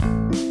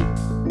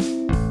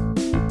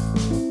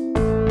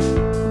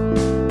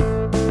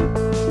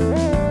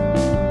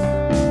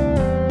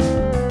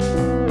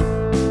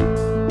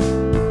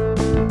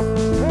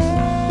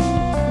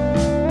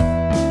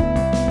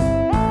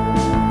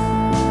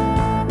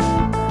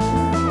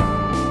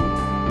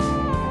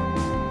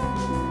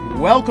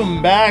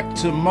Welcome back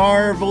to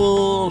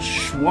Marvel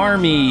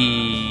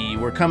Schwarmy.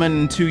 We're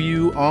coming to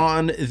you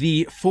on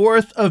the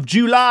 4th of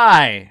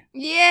July.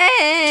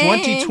 Yay!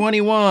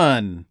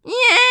 2021. Yay!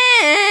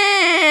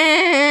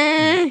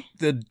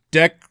 The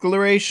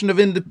Declaration of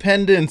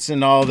Independence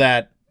and all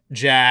that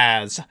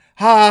jazz.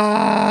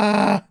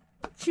 Ha!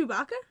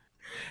 Chewbacca?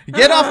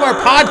 Get off our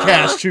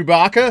podcast,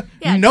 Chewbacca.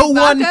 Yeah, no Chewbacca.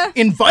 one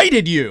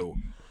invited you.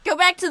 Go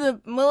back to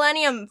the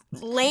Millennium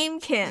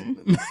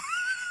Flamekin.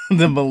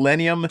 The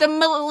Millennium. The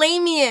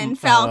Millennium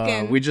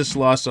Falcon. We just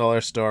lost all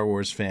our Star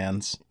Wars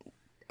fans.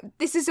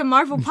 This is a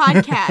Marvel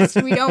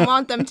podcast. We don't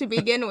want them to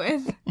begin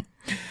with.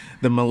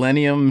 The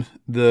Millennium,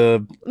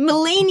 the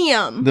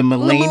Millennium.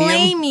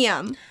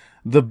 Millennium?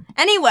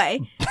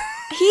 Anyway,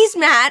 he's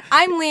Matt.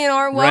 I'm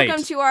Leonore. Welcome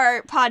Right. to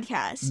our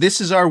podcast.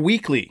 This is our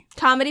weekly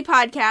Comedy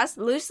podcast,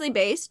 loosely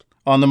based.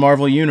 on the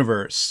Marvel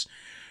Universe.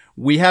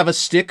 We have a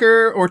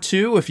sticker or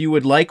two if you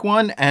would like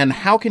one. And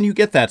how can you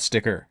get that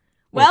sticker?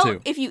 Or Well,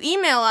 two? if you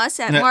email us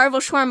at Yeah.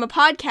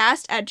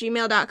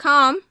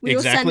 marvelshwarmapodcast@gmail.com, we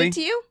will send Exactly. it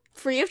to you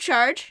free of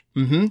charge.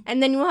 Mm-hmm.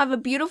 And then you'll have a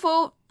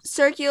beautiful,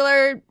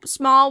 circular,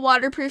 small,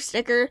 waterproof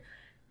sticker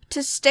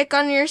to stick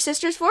on your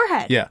sister's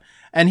forehead. Yeah.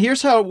 And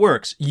here's how it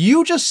works.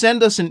 You just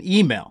send us an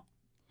email.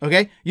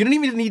 Okay? You don't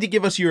even need to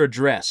give us your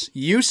address.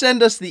 You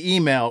send us the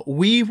email.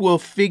 We will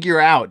figure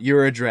out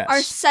your address.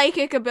 Our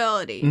psychic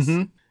abilities.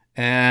 Mm-hmm.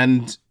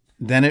 And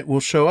then it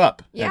will show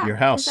up Yeah, at your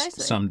house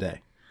precisely.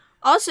 someday.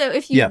 Also,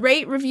 if you Yeah.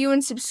 rate, review,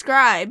 and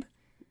subscribe,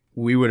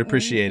 We would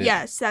appreciate it.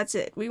 yes, that's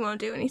it. We won't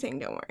do anything,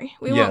 don't worry.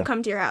 We Yeah. won't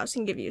come to your house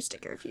and give you a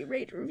sticker if you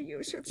rate, review,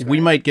 or subscribe. We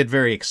might get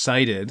very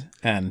excited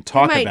and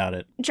talk might. about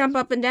it. Jump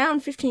up and down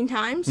 15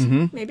 times,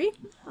 Mm-hmm. maybe,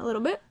 a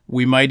little bit.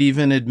 We might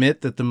even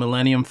admit that the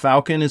Millennium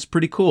Falcon is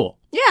pretty cool.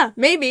 Yeah,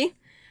 maybe.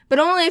 But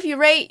only if you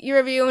rate, you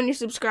review, and you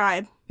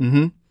subscribe.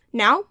 Mm-hmm.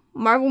 Now,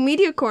 Marvel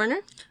Media Corner.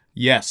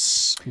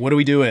 Yes. What are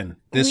we doing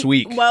this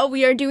week? Well,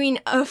 we are doing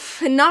a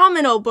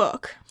phenomenal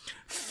book.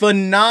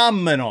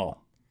 Phenomenal.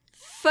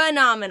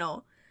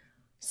 Phenomenal.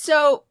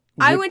 So,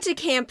 I went to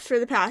camp for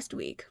the past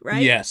week,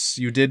 right? Yes,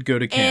 you did go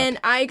to camp. And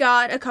I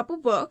got a couple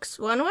books,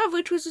 one of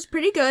which was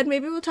pretty good.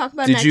 Maybe we'll talk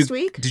about did next you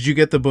week. Did you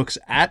get the books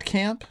at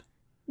camp?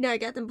 No, I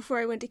got them before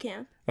I went to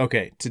camp.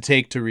 Okay, to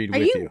take to read Are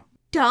with you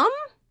dumb?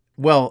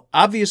 Well,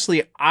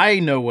 obviously I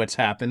know what's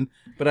happened,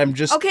 but I'm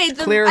just Okay,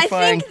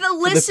 clarifying I think the for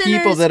listeners the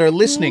people that are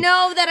listening.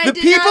 know that I The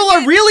did people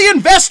not are really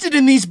invested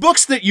in these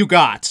books that you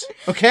got.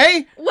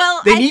 Okay?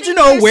 Well, They I need to think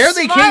know you're where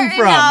they came smart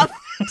from. enough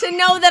to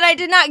know that I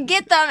did not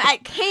get them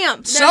at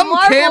camp. They're Some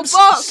Marvel camps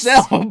books.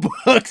 sell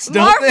books,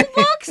 don't Marvel they?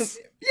 books?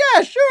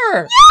 Yeah, sure.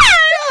 Yeah!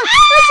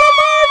 It's a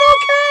Marvel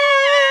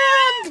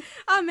camp.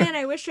 Oh man,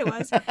 I wish it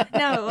was.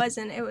 No, it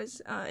wasn't. It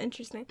was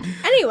interesting.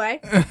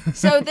 Anyway,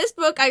 so this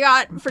book I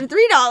got for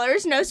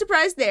 $3, no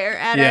surprise there,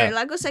 at Yeah. our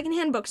Lego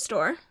secondhand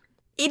bookstore.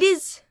 It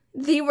is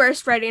the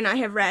worst writing I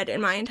have read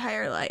in my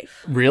entire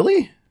life.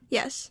 Really?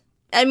 Yes.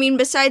 I mean,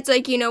 besides,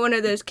 like, you know, one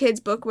of those kids'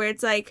 book where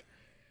it's like,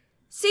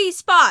 see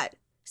Spot,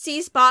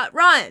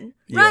 run,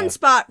 run Yeah.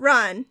 Spot,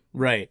 run,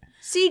 Right.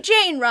 see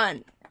Jane,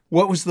 run.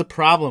 What was the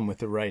problem with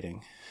the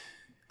writing?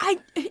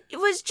 It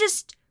was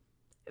just,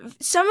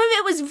 some of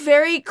it was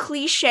very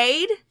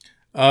cliched.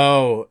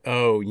 Oh,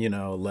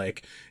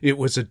 like it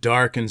was a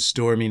dark and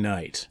stormy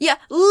night. Yeah,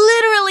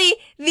 literally,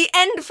 the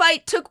end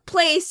fight took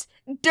place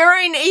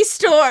during a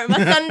storm,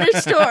 a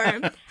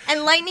thunderstorm,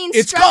 and lightning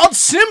It's struck. called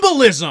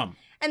symbolism.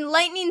 And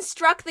lightning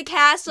struck the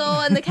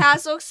castle, and the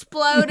castle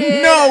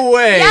exploded. No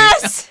way.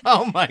 Yes.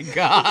 Oh my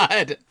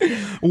God.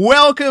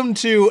 Welcome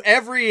to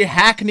every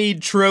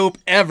hackneyed trope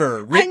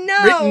ever know.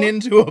 written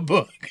into a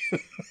book.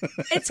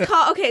 It's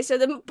called. Okay, so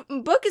the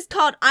book is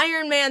called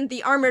Iron Man: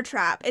 The Armor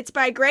Trap. It's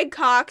by Greg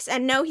Cox,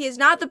 and no, he is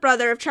not the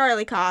brother of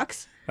Charlie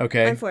Cox.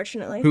 Okay.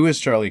 Unfortunately, Who is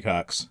Charlie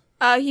Cox?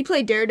 he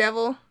played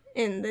Daredevil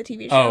in the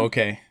TV show. Oh,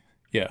 okay.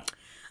 Yeah.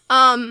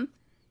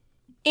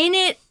 In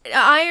it,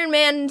 Iron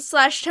Man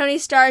 / Tony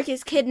Stark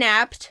is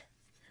kidnapped.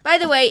 By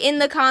the way, in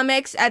the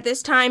comics at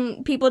this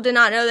time, people did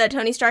not know that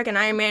Tony Stark and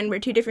Iron Man were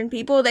two different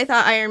people. They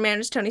thought Iron Man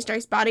was Tony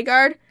Stark's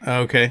bodyguard.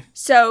 Okay.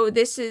 So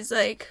this is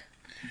like...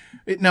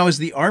 Now, is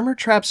the armor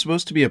trap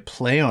supposed to be a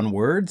play on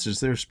words? Is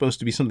there supposed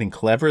to be something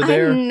clever I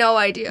there? have no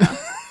idea.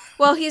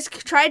 Well, he's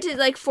tried to,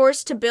 like,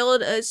 force to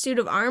build a suit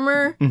of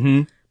armor,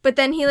 but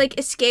then he, like,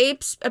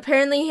 escapes.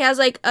 Apparently he has,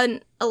 like,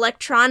 an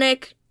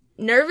electronic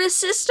nervous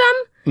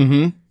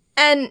system,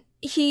 and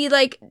he,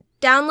 like,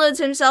 downloads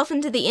himself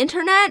into the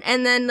internet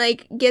and then,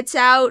 like, gets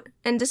out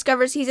and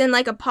discovers he's in,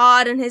 like, a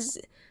pod, and his,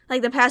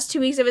 like, the past 2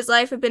 weeks of his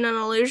life have been an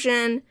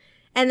illusion.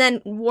 And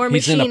then War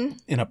He's Machine...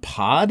 in a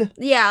pod?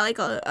 Yeah, like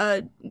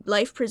a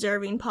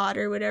life-preserving pod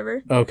or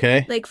whatever.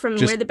 Okay. Like from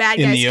Just where the bad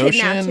in guys the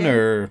kidnapped ocean, him.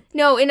 or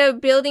No, in a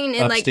building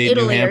in like upstate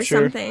New Italy or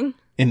Hampshire? something.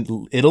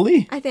 In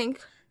Italy? I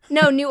think.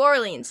 No, New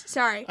Orleans.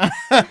 Sorry.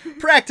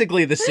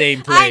 Practically the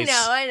same place.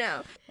 I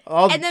know.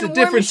 All And then the War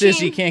difference is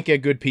Machine- you can't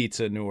get good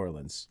pizza in New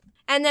Orleans.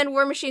 And then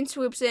War Machine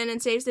swoops in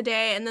and saves the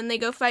day, and then they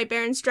go fight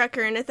Baron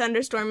Strucker in a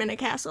thunderstorm in a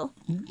castle.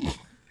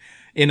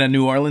 In a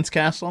New Orleans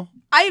castle?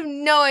 I have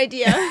no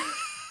idea.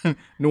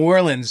 New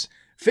Orleans,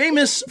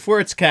 Famous for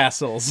its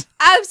castles.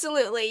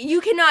 Absolutely.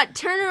 You cannot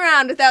turn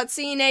around without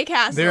seeing a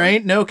castle. There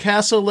ain't no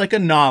castle like a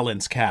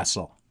Nolans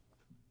castle.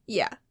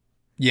 Yeah.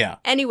 Yeah.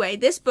 Anyway,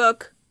 this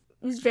book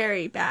was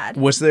very bad.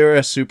 Was there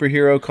a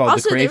superhero called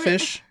Also, the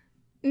Crayfish?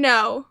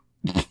 No.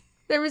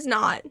 There was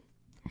not.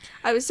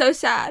 I was so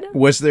sad.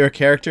 Was there a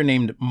character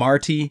named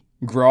Marty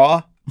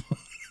Graw?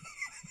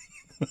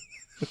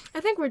 I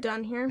think we're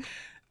done here.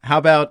 How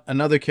about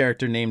another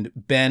character named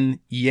Ben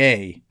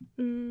Ye?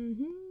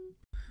 Mm-hmm.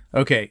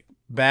 Okay,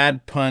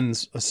 bad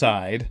puns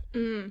aside,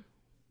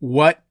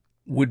 what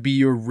would be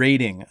your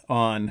rating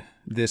on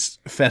this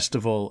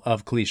festival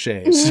of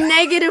cliches?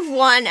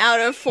 -1 out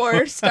of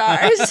 4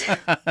 stars.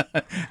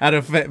 Out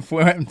of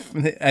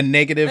a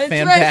negative It's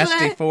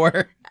Fantastic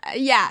Four?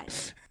 Yeah.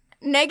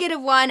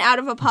 -1 out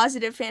of a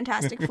positive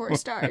Fantastic 4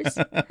 stars.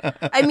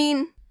 I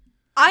mean,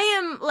 I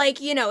am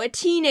a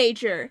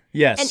teenager.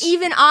 Yes. And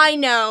even I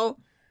know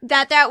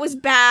that was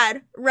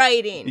bad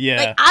writing.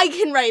 Yeah. I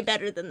can write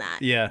better than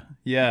that.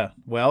 Yeah.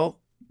 Well,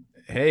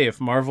 hey, if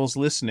Marvel's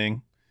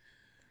listening,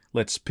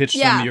 let's pitch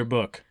them your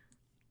book.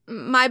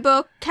 My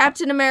book,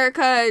 Captain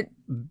America,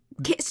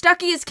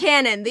 Stucky is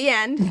canon, the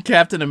end.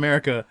 Captain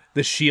America,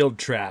 the Shield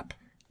Trap.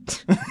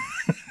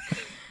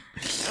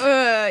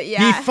 Yeah.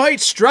 He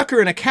fights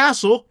Strucker in a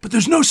castle, but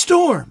there's no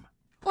storm.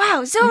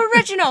 Wow, so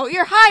original.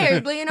 You're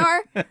hired,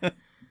 Leonor.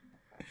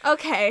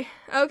 Okay,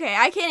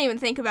 I can't even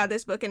think about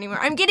this book anymore.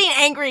 I'm getting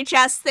angry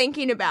just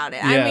thinking about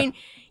it. Yeah. I mean,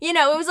 it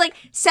was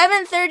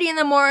 7:30 in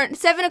the morning,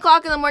 7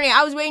 o'clock in the morning.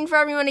 I was waiting for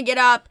everyone to get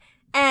up,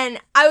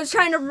 and I was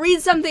trying to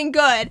read something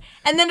good,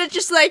 and then it's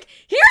just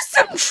here's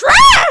some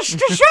trash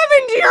to shove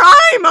into your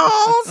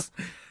eyeballs.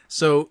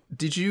 So,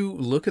 did you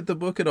look at the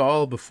book at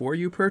all before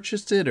you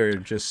purchased it, or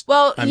just...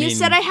 Well, you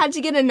said I had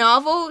to get a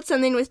novel,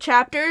 something with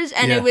chapters,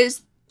 and it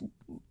was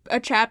a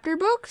chapter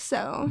book,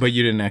 so... But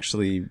you didn't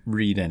actually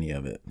read any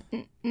of it?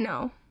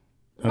 No.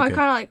 Okay. Well, I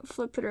kind of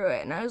flipped through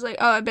it, and I was like,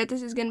 oh, I bet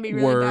this is going to be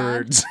really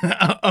Words.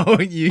 bad. Oh,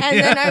 yeah. And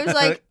then I was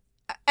like...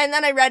 And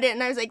then I read it,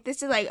 and I was like,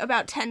 this is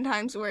about 10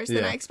 times worse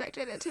than I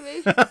expected it to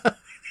be.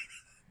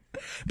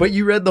 But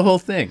you read the whole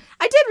thing.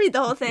 I did read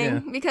the whole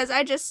thing, because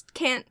I just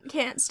can't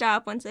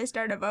stop once I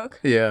start a book.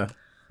 Yeah.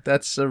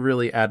 That's a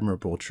really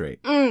admirable trait.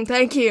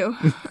 Thank you.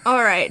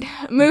 All right.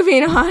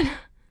 Moving on.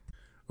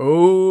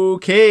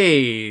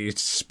 Okay.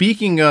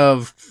 Speaking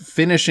of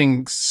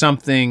finishing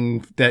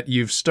something that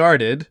you've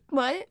started.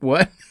 What?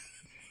 What?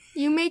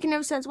 You make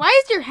no sense. Why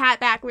is your hat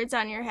backwards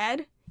on your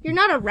head? You're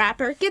not a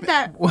rapper. Get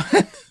that.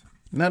 What?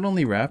 Not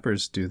only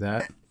rappers do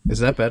that. Is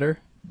that better?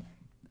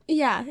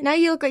 Yeah. Now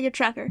you look like a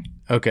trucker.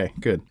 Okay,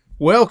 good.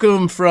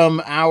 Welcome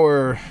from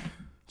our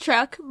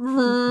Truck.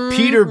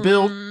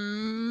 Peterbilt,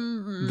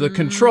 the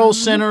control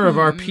center of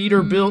our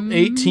Peterbilt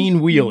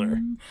 18-wheeler.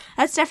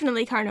 That's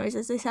definitely car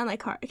noises. They sound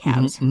like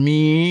cows.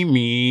 Me.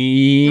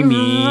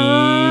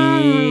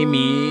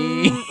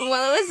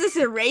 Well, was this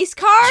a race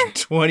car?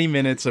 20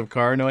 minutes of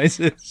car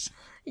noises.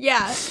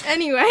 Yeah.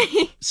 Anyway.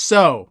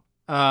 So,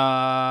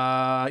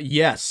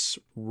 yes,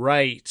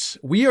 right.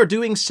 We are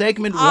doing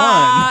segment 1.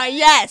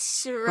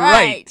 Yes,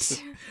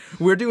 right.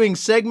 We're doing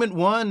segment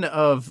 1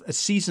 of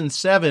season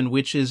 7,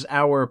 which is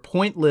our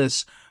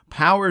pointless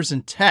powers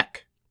and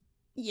tech.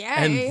 Yay.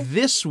 And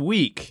this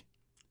week,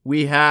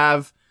 we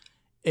have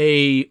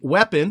a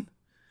weapon.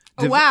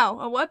 Oh, wow,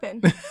 a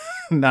weapon.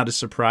 Not a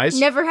surprise.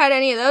 Never had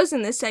any of those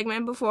in this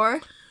segment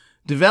before.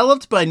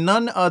 Developed by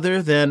none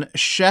other than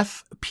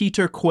Chef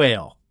Peter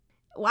Quayle.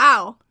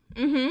 Wow.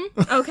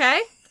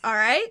 Okay. All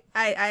right.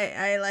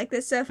 I like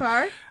this so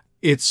far.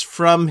 It's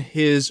from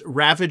his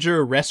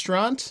Ravager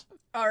restaurant.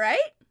 All right.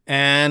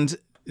 And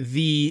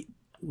the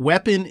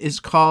weapon is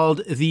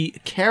called the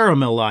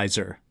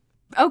Caramelizer.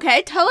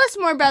 Okay, tell us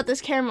more about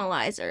this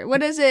caramelizer.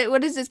 What is it?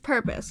 What is its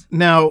purpose?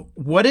 Now,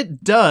 what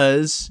it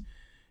does,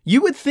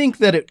 you would think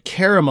that it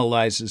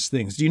caramelizes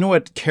things. Do you know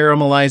what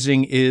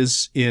caramelizing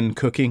is in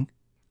cooking?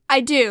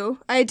 I do.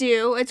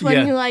 It's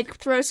when you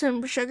throw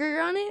some sugar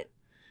on it.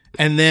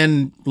 And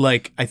then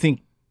I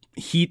think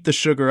heat the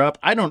sugar up.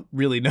 I don't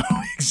really know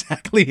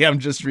exactly. I'm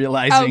just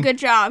realizing. Oh, good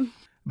job.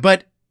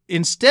 But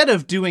instead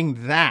of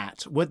doing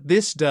that, what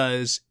this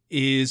does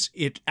is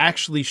it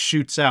actually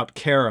shoots out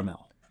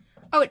caramel.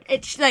 Oh,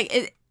 it's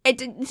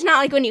it's not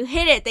like when you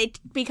hit it, they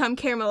become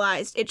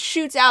caramelized. It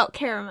shoots out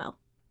caramel.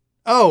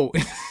 Oh,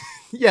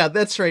 yeah,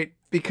 that's right.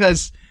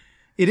 Because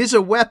it is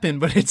a weapon,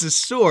 but it's a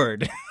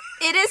sword.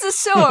 It is a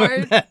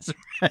sword. That's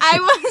right. I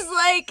was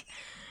like,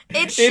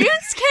 it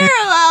shoots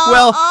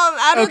caramel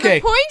out of the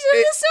point of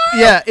the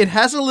sword? Yeah, it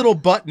has a little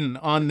button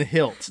on the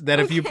hilt that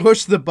if you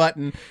push the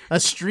button, a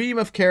stream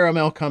of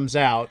caramel comes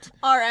out.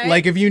 All right.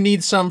 Like if you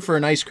need some for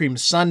an ice cream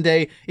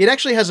sundae, it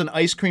actually has an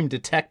ice cream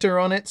detector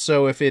on it.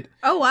 So if it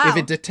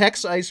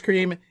detects ice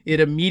cream,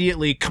 it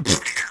immediately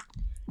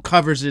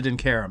covers it in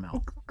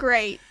caramel.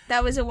 Great.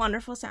 That was a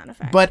wonderful sound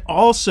effect. But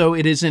also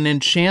it is an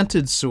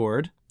enchanted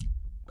sword.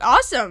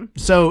 Awesome.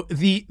 So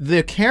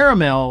the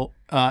caramel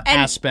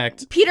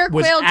aspect. Peter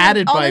was Quayle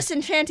added did all by this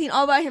enchanting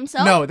all by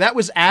himself? No, that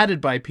was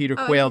added by Peter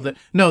Quayle.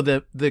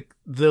 The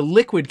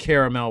liquid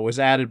caramel was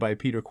added by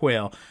Peter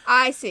Quayle.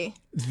 I see.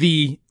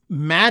 The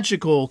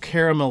magical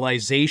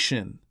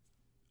caramelization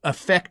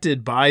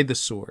affected by the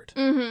sword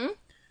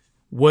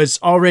was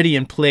already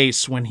in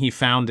place when he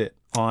found it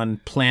on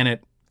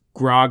planet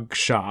Grog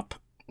Shop.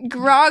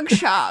 Grog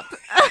Shop.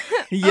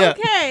 Yeah.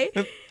 Okay.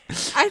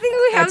 I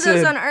think we have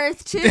those on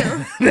Earth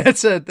too.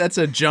 That's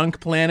a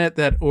junk planet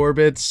that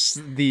orbits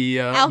the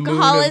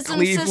alcoholism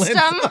moon of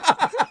system.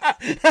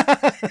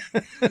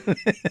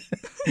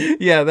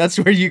 Yeah, that's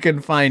where you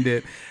can find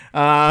it.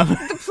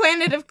 The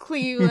planet of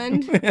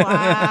Cleveland. Wow,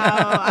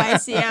 I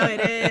see how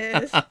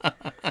it is.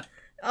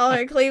 All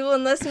our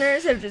Cleveland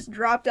listeners have just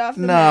dropped off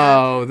the map.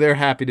 No, they're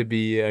happy to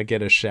be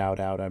get a shout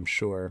out, I'm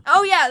sure.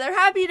 Oh yeah, they're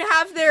happy to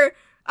have their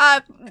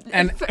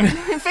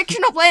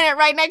fictional planet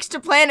right next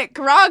to planet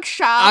Grog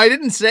Shop. I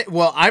didn't say.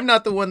 Well, I'm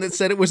not the one that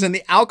said it was in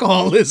the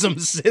alcoholism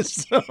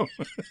system.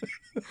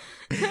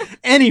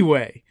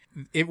 Anyway,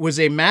 it was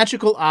a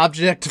magical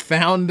object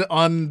found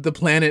on the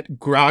planet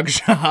Grog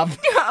Shop.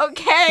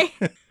 Okay,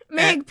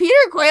 Meg, Peter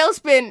Quayle's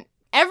been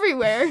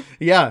everywhere.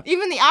 Yeah,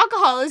 even the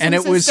alcoholism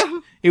and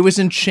system. It was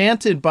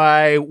enchanted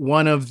by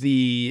one of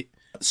the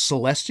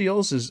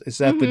Celestials. Is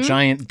that the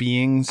giant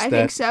beings? I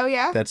think so.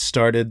 Yeah, that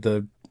started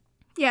the.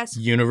 Yes.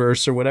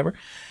 Universe or whatever.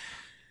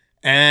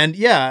 And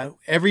yeah,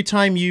 every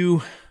time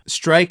you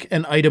strike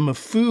an item of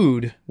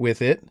food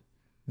with it,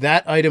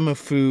 that item of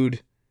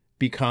food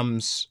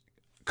becomes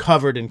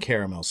covered in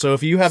caramel. So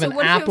if you have an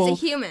apple, if it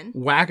was a human?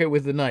 Whack it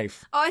with a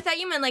knife. Oh, I thought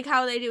you meant like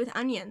how they do with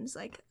onions.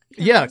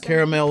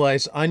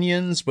 Caramelized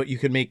onions, but you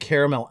can make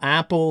caramel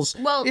apples.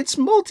 Well, it's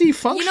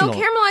multifunctional.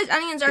 Caramelized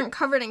onions aren't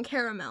covered in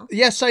caramel.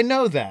 Yes, I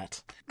know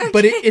that.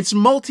 But it's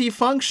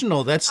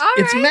multifunctional.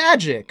 It's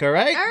magic, all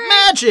right?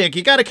 Magic,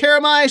 you got a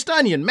caramelized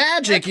onion.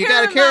 Magic, you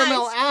got a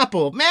caramel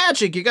apple.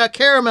 Magic, you got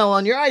caramel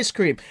on your ice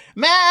cream.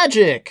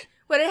 Magic.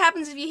 What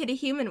happens if you hit a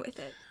human with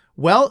it?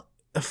 Well,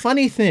 a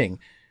funny thing.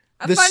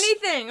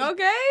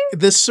 Okay?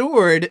 The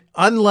sword,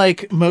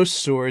 unlike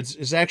most swords,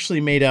 is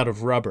actually made out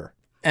of rubber.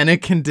 And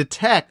it can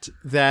detect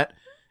that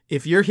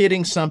if you're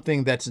hitting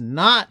something that's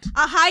not...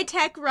 a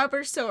high-tech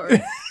rubber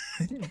sword.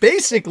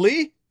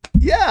 Basically,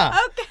 yeah.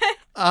 Okay.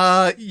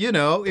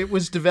 It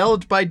was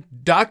developed by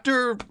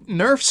Dr.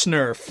 Nerf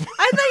Snurf.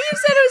 I thought you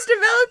said it was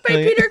developed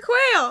by Peter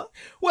Quayle.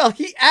 Well,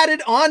 he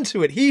added on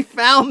to it. He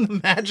found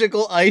the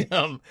magical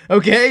item,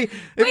 okay?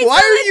 Wait, why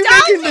are you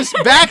making this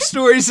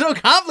backstory so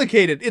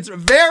complicated? It's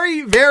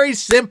very, very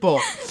simple.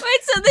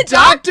 Wait, so the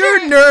Dr.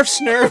 Nerf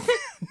Snurf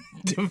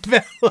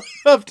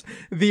developed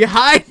the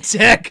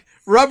high-tech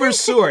rubber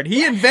sword.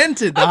 He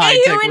invented the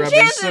high-tech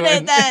rubber sword.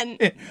 It then.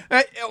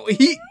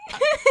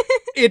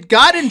 It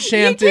got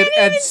enchanted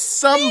at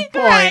some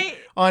point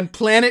on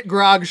Planet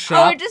Grog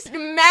Shop. Oh, it just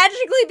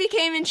magically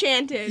became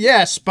enchanted.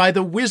 Yes, by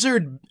the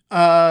wizard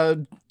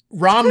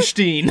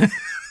Rammstein.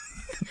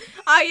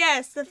 Ah,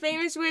 yes, the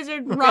famous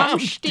wizard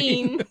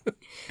Rammstein.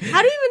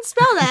 How do you even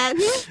spell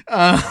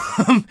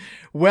that?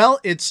 Well,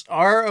 it's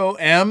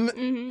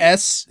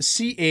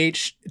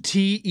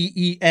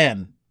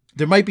ROMSCHTEEN.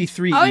 There might be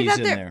three E's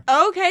in there.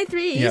 Okay,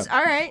 3 E's. Yeah.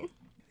 All right.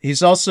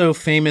 He's also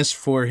famous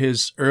for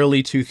his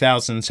early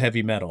 2000s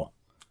heavy metal.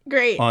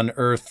 Great. On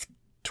Earth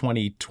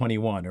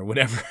 2021 or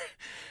whatever.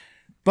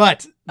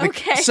 But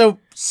so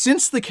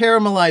since the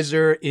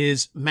caramelizer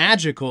is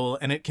magical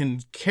and it can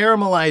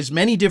caramelize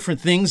many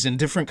different things in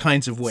different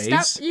kinds of ways.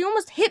 Stop. You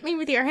almost hit me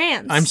with your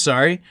hands. I'm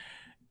sorry.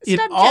 It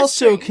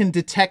also can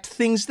detect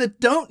things that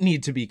don't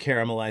need to be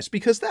caramelized,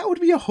 because that would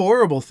be a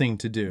horrible thing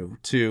to do.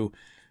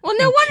 Well,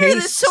 no wonder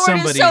the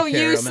sword is so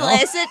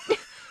useless.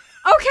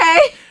 Okay.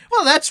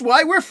 Well, that's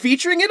why we're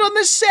featuring it on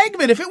this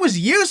segment. If it was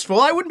useful,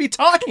 I wouldn't be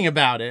talking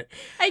about it.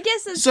 I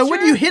guess that's true. So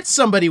when you hit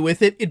somebody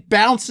with it, it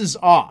bounces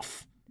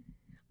off.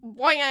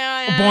 Boing.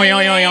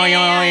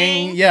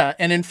 Yeah,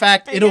 and in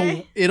fact,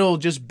 it'll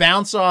just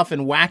bounce off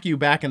and whack you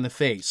back in the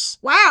face.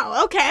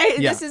 Wow, okay.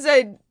 Yeah. This is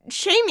a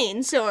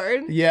shaming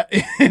sword. Yeah,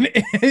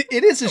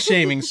 it is a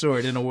shaming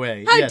sword in a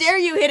way. How dare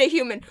you hit a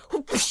human?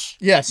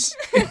 Yes.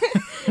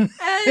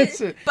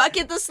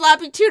 Bucket the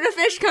sloppy tuna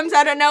fish comes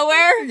out of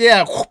nowhere.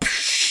 Yeah.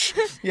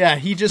 Yeah,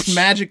 he just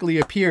magically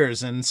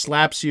appears and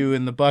slaps you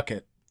in the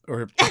bucket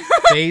or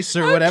face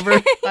or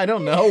whatever. I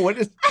don't know. What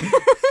is...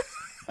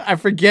 I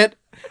forget.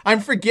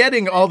 I'm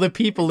forgetting all the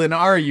people in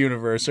our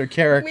universe or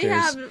characters. We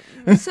have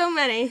so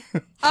many.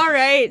 All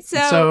right.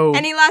 So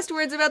any last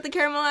words about the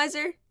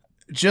caramelizer?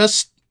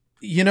 Just,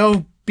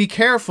 be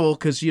careful,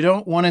 because you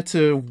don't want it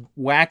to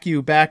whack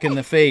you back in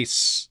the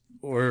face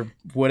or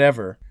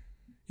whatever.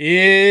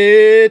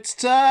 It's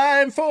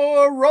time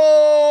for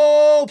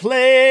role play.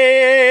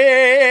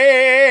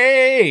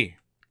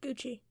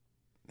 Gucci.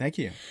 Thank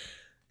you.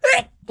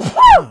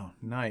 Oh,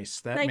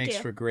 nice. That makes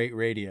for great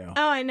radio.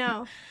 Oh, I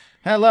know.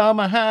 Hello,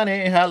 my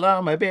honey.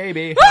 Hello, my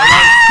baby.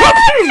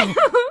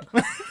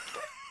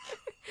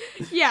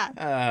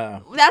 Yeah.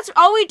 That's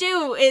all we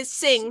do is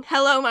sing.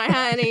 Hello, my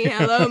honey.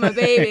 Hello, my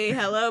baby.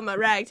 Hello, my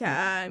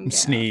ragtime gal.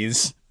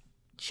 Sneeze.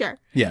 Sure.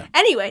 Yeah.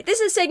 Anyway, this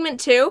is segment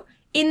 2.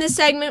 In this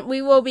segment,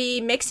 we will be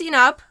mixing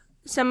up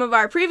some of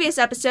our previous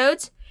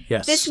episodes.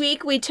 Yes. This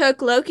week, we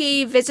took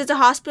Loki visits a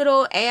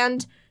hospital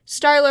and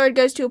Star-Lord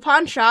goes to a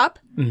pawn shop.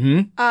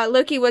 Mm-hmm.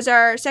 Loki was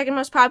our second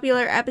most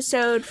popular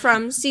episode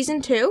from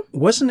season 2.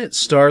 Wasn't it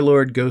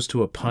Star-Lord goes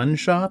to a pun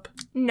shop?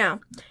 No,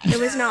 it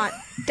was not.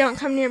 Don't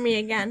come near me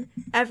again.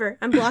 Ever.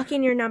 I'm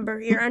blocking your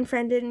number. You're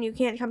unfriended and you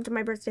can't come to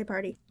my birthday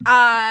party.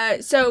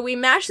 So we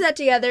mashed that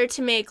together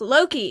to make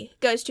Loki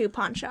goes to a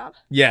pawn shop.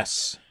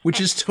 Yes. Which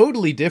is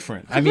totally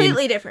different.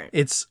 Completely different.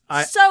 It's...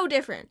 so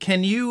different.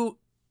 Can you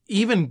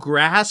even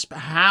grasp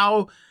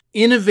how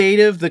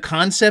innovative the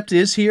concept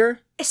is here?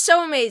 It's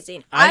so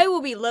amazing. I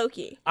will be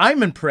Loki.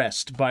 I'm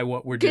impressed by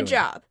what we're doing. Good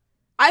job.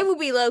 I will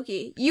be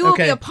Loki. You will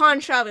be Okay. a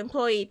pawn shop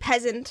employee,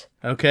 peasant.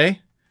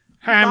 Okay.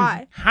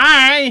 Bye.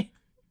 Hi.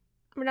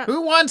 We're not...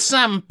 Who wants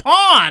some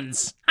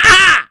pawns?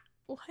 Ha!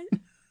 What?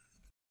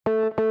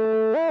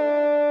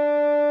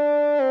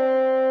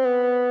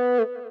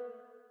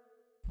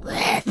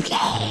 We're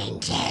playing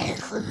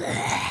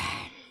gentlemen.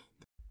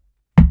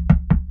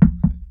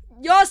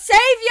 Your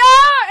savior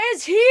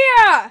is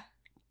here!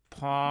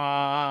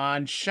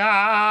 Pawn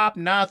shop,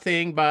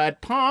 nothing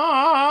but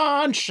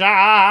pawn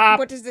shop.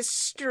 What is this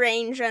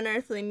strange,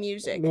 unearthly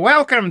music?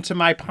 Welcome to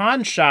my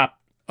pawn shop,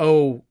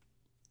 oh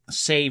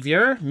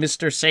savior,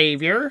 Mr.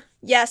 Savior.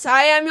 Yes,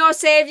 I am your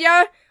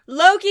savior,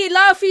 Loki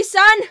Laufey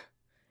son.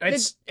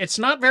 It's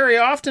not very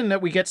often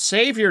that we get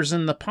saviors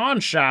in the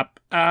pawn shop.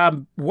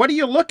 What are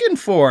you looking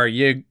for?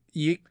 Did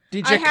you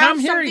I come have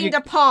here? something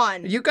to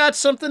pawn. You got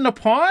something to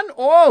pawn?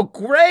 Oh,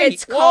 great!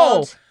 It's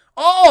called...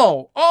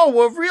 Oh,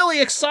 we're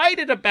really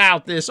excited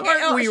about this,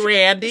 aren't we,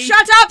 Randy?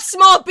 Shut up,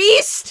 small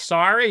beast!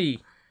 Sorry.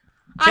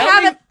 I Tell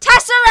have me- a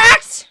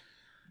tesseract!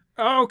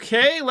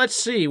 Okay, let's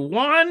see.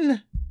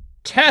 1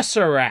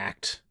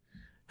 tesseract.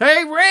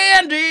 Hey,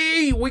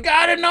 Randy, we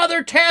got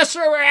another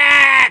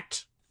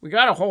tesseract. We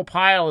got a whole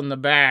pile in the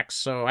back,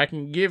 so I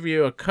can give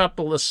you a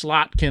couple of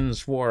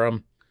slotkins for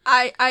them.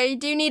 I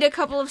do need a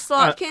couple of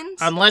slotkins.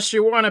 Unless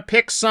you want to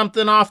pick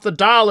something off the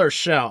dollar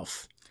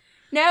shelf.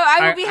 No,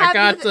 I will be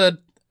happy.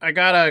 I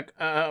got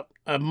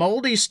a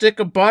moldy stick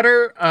of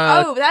butter.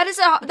 That is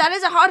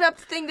a hot up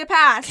thing to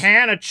pass.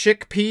 Can of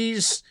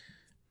chickpeas,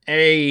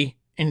 a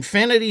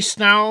infinity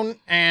stone,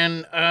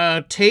 and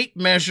a tape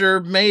measure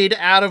made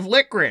out of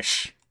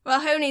licorice. Well,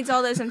 who needs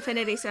all those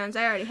infinity stones?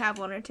 I already have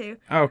 1 or 2.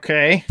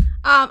 Okay.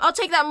 I'll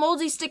take that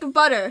moldy stick of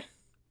butter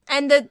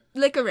and the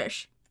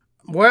licorice.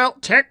 Well,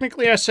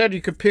 technically I said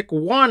you could pick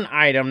 1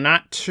 item,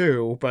 not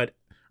 2, but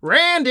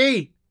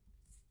Randy,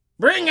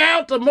 bring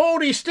out the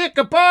moldy stick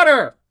of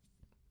butter.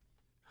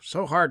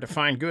 So hard to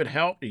find good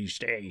help these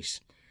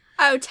days.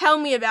 Oh, tell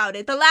me about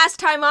it. The last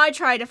time I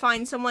tried to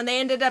find someone, they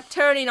ended up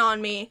turning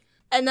on me,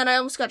 and then I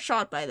almost got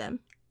shot by them.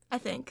 I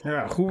think.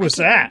 Yeah, who was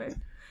I can't that?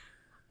 remember.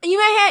 You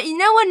may have,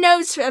 no one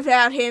knows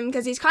about him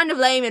because he's kind of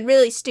lame and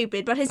really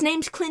stupid, but his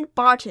name's Clint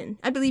Barton.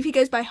 I believe he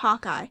goes by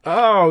Hawkeye.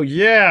 Oh,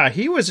 yeah,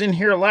 he was in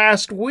here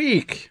last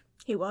week.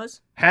 He was?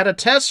 Had a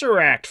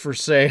tesseract for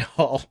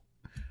sale.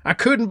 I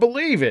couldn't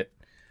believe it.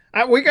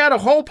 We got a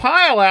whole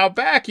pile out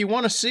back. You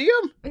want to see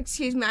them?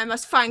 Excuse me, I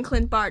must find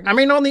Clint Barton. I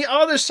mean, on the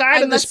other side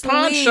I of this must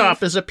pawn leave.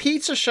 shop is a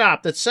pizza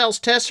shop that sells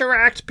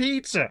tesseract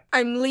pizza.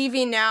 I'm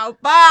leaving now.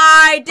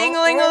 Bye!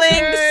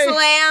 Ding-a-ling-a-ling, Okay.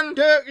 slam!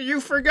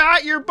 You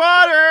forgot your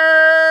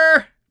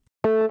butter!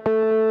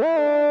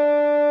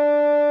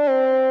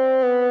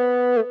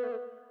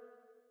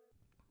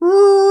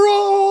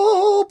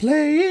 Role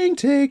playing,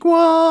 take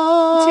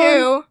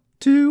 1.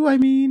 2, I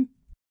mean.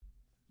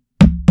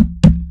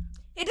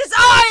 It is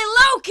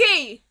I,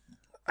 Loki!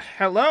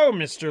 Hello,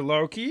 Mr.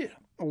 Loki.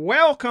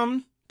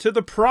 Welcome to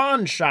the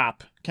prawn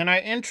shop. Can I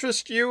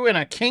interest you in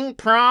a king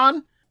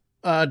prawn?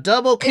 A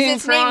double king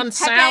its name prawn Pepe?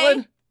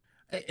 salad?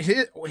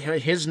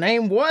 His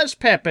name was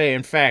Pepe,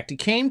 in fact. He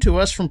came to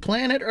us from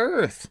planet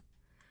Earth.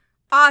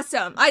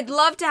 Awesome. I'd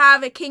love to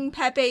have a King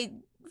Pepe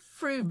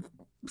fruit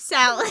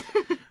salad.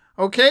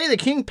 Okay, the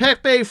King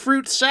Pepe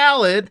fruit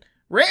salad.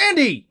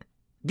 Randy,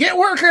 get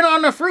working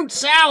on the fruit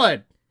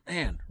salad.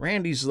 Man,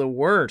 Randy's the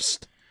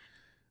worst.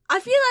 I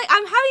feel like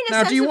I'm having a Now,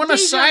 sense do you of want a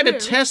deja side of vu.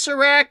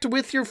 Tesseract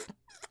with your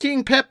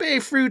King Pepe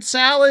fruit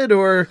salad,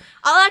 or...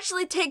 I'll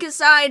actually take a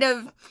side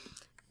of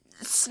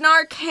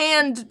Snark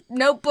Hand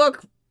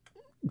Notebook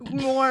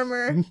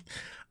Warmer.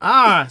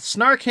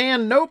 Snark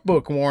Hand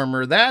Notebook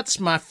Warmer. That's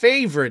my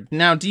favorite.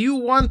 Now, do you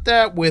want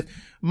that with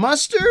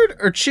mustard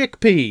or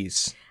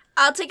chickpeas?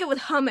 I'll take it with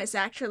hummus,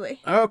 actually.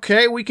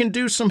 Okay, we can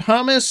do some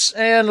hummus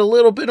and a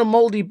little bit of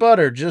moldy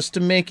butter just to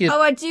make it Oh,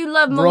 I do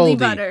love moldy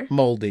butter.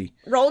 Moldy.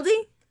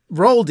 Roldy?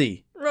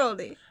 Roldy.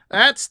 Roldy.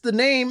 That's the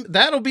name.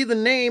 That'll be the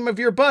name of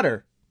your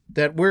butter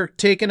that we're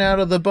taking out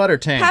of the butter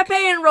tank. Pepe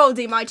and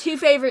Roldy, my 2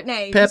 favorite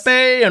names.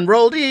 Pepe and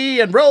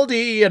Roldy and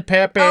Roldy and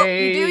Pepe. Oh,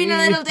 you're doing a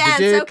little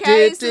dance,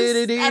 okay? Is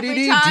this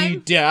every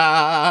time?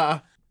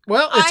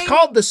 Well, it's I'm-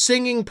 called the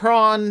Singing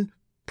Prawn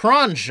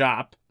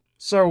Shop.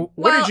 So,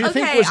 what did you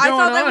think was I going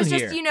thought that on was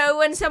here? just,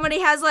 when somebody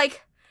has,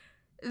 like,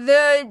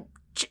 the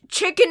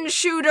chicken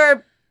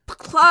shooter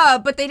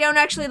club, but they don't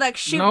actually like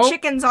shoot Nope.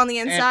 chickens on the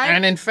inside.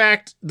 And in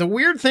fact, the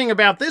weird thing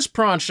about this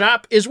prawn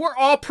shop is we're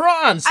all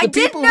prawns. The I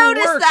did people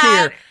notice who work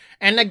that. here.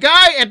 And the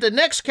guy at the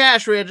next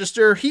cash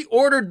register, he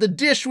ordered the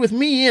dish with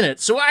me in it,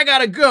 so I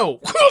gotta go.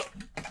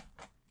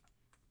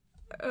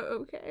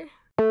 Okay.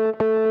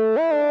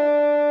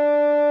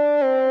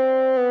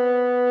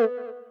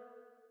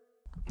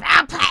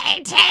 Role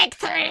play, take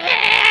 3.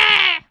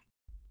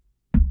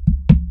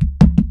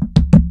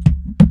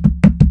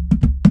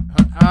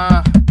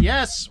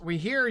 Yes, we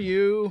hear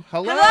you.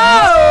 Hello?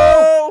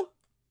 Hello!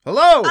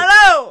 Hello?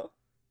 Hello!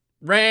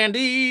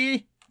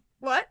 Randy?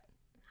 What?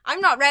 I'm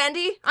not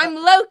Randy. I'm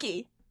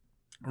Loki.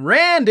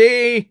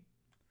 Randy!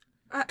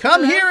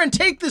 Come hello? here and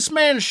take this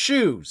man's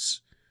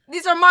shoes.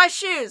 These are my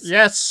shoes.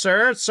 Yes,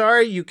 sir.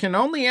 Sorry, you can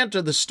only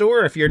enter the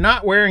store if you're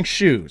not wearing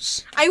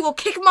shoes. I will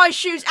kick my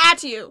shoes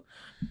at you.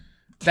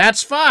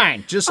 That's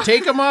fine. Just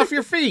take them off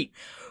your feet.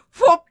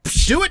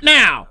 Do it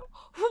now.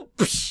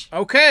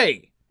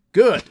 Okay,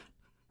 good.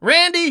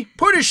 Randy,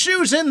 put his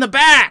shoes in the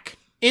back.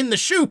 In the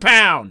shoe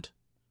pound.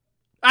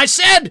 I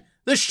said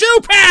the shoe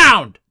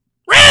pound!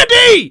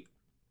 Randy!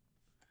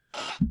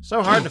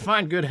 So hard to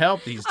find good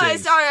help these I'm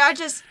days. sorry, I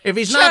just If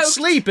he's not choked.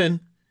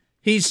 sleeping,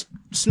 he's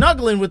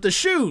snuggling with the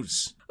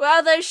shoes.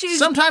 Well, those shoes...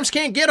 Sometimes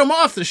can't get him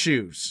off the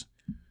shoes.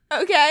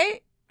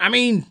 Okay. I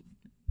mean,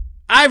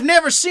 I've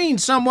never seen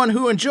someone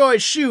who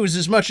enjoys shoes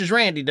as much as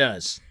Randy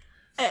does.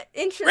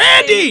 Interesting.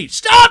 Randy,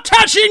 stop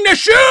touching the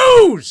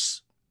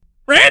shoes!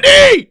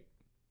 Randy!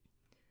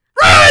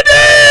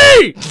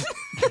 Randy!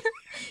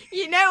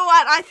 You know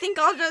what? I think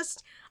I'll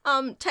just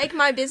take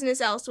my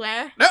business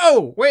elsewhere.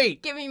 No,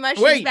 wait. Give me my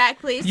shoes Wait. back,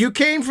 please. You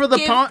came for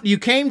the You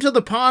came to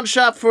the pawn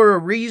shop for a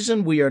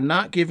reason. We are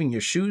not giving your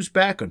shoes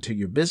back until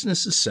your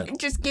business is settled.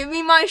 Just give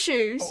me my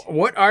shoes.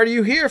 What are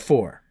you here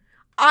for?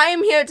 I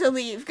am here to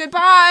leave.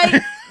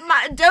 Goodbye.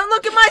 Don't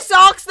look at my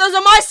socks. Those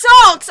are my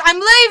socks. I'm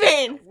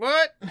leaving.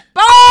 What?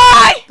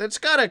 Bye. That's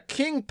got a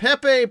King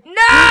Pepe No!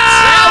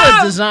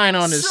 salad design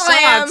on his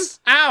Slam. socks.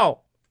 Ow.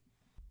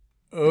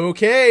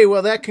 Okay,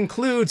 well that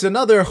concludes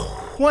another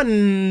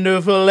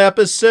wonderful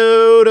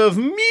episode of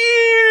Meerma.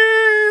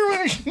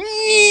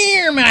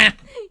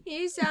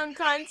 You sound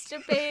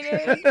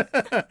constipated.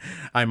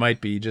 I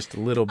might be just a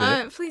little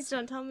bit. Please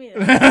don't tell me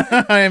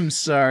that. I'm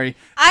sorry.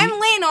 I'm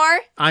Lenore,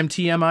 I'm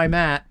TMI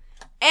Matt.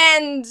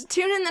 and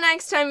tune in the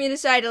next time you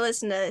decide to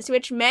listen to this,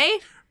 which may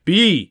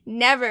B.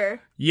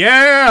 never.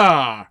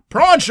 Yeah!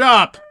 Prawn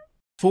Shop!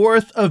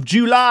 4th of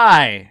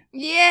July,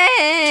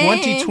 Yay!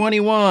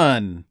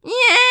 2021. Yeah!